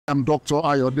I'm Dr.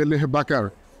 Ayodele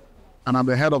Bakare, and I'm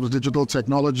the head of the Digital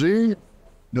Technology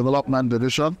Development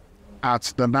Division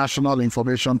at the National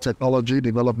Information Technology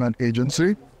Development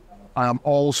Agency. I am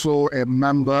also a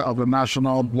member of the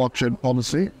National Blockchain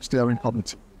Policy Steering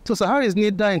Committee. So how is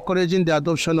NITDA encouraging the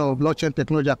adoption of blockchain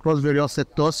technology across various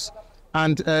sectors?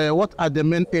 And what are the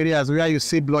main areas where you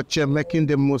see blockchain making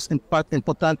the most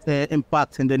important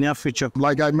impact in the near future?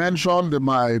 Like I mentioned in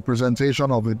my presentation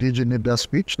of the DG NITDA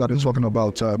speech that is talking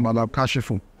about Madam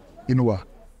Kashifu Inua,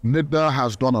 NITDA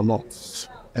has done a lot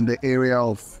in the area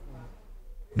of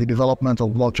the development of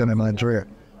blockchain in Nigeria.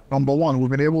 Number one,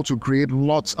 we've been able to create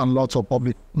lots and lots of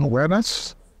public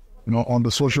awareness, on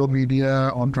the social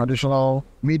media, on traditional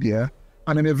media,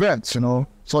 and in events,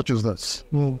 such as this.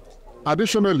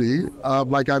 Additionally,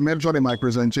 like I mentioned in my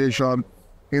presentation,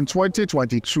 in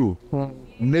 2022,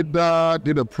 NITDA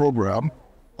did a program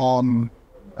on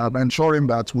ensuring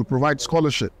that we provide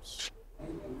scholarships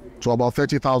to about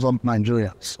 30,000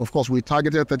 Nigerians. Of course, we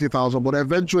targeted 30,000, but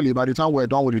eventually, by the time we're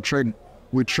done with the training,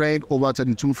 we trained over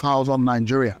 32,000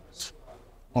 Nigerians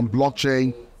on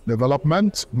blockchain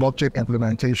development, blockchain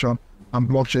implementation, and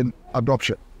blockchain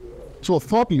adoption. So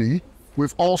thirdly,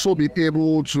 we've also been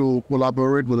able to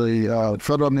collaborate with the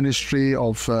Federal Ministry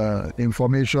of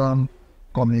Information,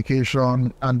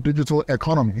 Communication, and Digital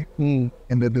Economy in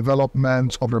the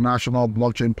development of the National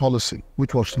Blockchain Policy,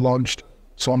 which was launched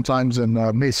sometimes in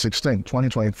May 16,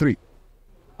 2023.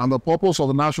 And the purpose of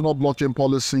the National Blockchain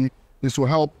Policy is to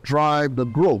help drive the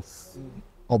growth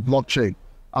of blockchain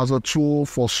as a tool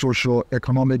for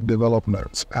socio-economic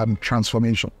development and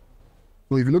transformation.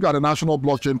 So if you look at the National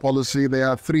Blockchain Policy, there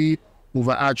are three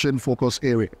overarching focus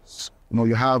areas.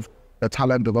 You have the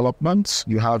talent development,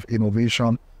 you have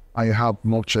innovation, and you have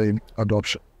blockchain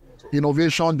adoption.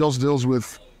 Innovation just deals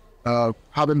with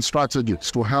having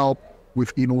strategies to help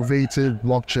with innovative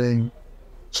blockchain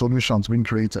solutions being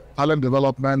created. Talent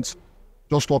development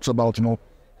just talks about,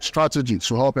 strategies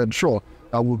to help ensure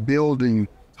that we're building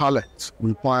talent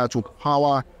required to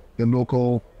power the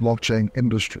local blockchain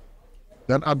industry.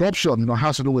 Then adoption,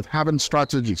 has to do with having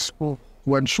strategies to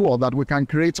ensure that we can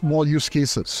create more use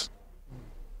cases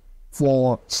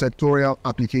for sectorial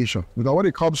application. Because when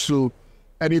it comes to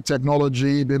any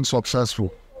technology being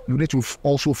successful, you need to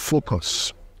also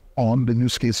focus on the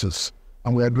use cases.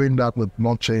 And we are doing that with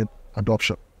blockchain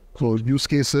adoption. So use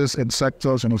cases in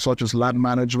sectors, such as land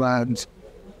management,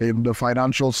 in the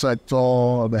financial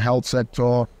sector, the health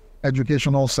sector,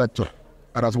 educational sector,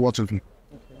 and as what have you.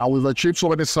 And we've achieved so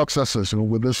many successes,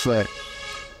 with this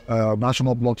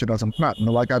national blockchain as a plan.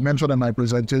 Like I mentioned in my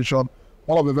presentation,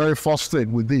 one of the very first things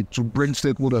we did to bring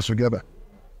stakeholders together,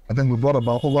 I think we brought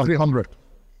about over 300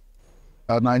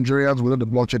 Nigerians within the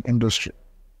blockchain industry.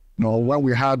 When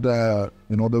we had, the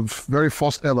very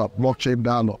first ever blockchain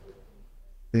dialogue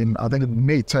in, I think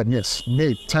May 10,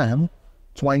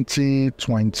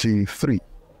 2023,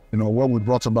 where we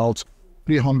brought about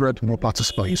 300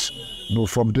 participants,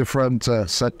 from different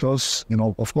sectors.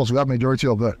 Of course, we have majority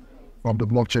of them from the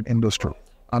blockchain industry,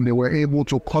 and they were able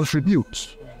to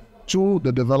contribute to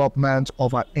the development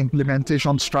of an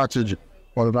implementation strategy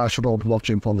for the national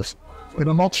blockchain policy. In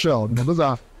a nutshell, those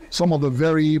are some of the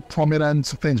very prominent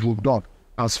things we've done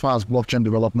as far as blockchain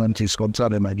development is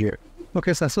concerned in Nigeria.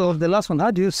 Okay, sir. So the last one,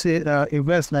 how do you see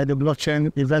events like the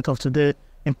blockchain event of today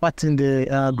impacting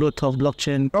the growth of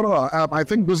blockchain? I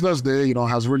think BusinessDay,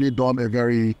 has really done a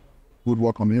very good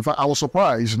work on it. In fact, I was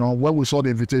surprised, when we saw the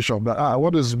invitation that,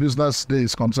 what is BusinessDay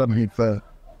is concerned with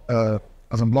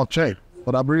as a blockchain.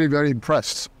 But I'm really very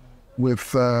impressed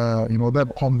with,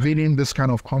 them convening this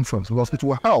kind of conference, because it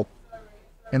will help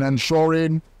in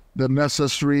ensuring the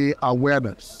necessary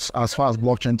awareness as far as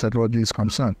blockchain technology is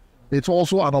concerned. It's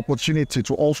also an opportunity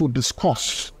to also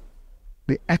discuss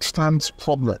the extant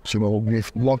problems,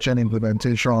 with blockchain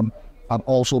implementation and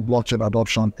also blockchain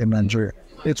adoption in Nigeria.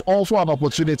 It's also an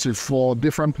opportunity for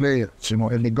different players,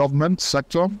 in the government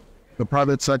sector, the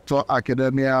private sector,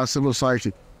 academia, civil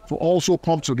society, to also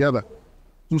come together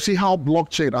to see how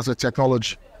blockchain as a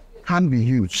technology can be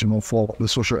used, for the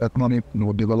socio-economic,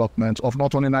 development of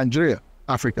not only Nigeria,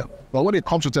 Africa. But when it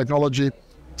comes to technology,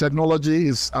 technology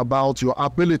is about your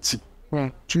ability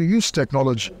to use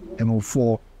technology,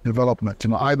 for development,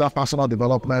 either personal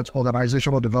development,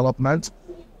 organizational development,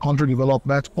 country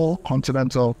development, or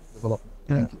continental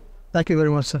development. Thank you very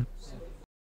much, sir.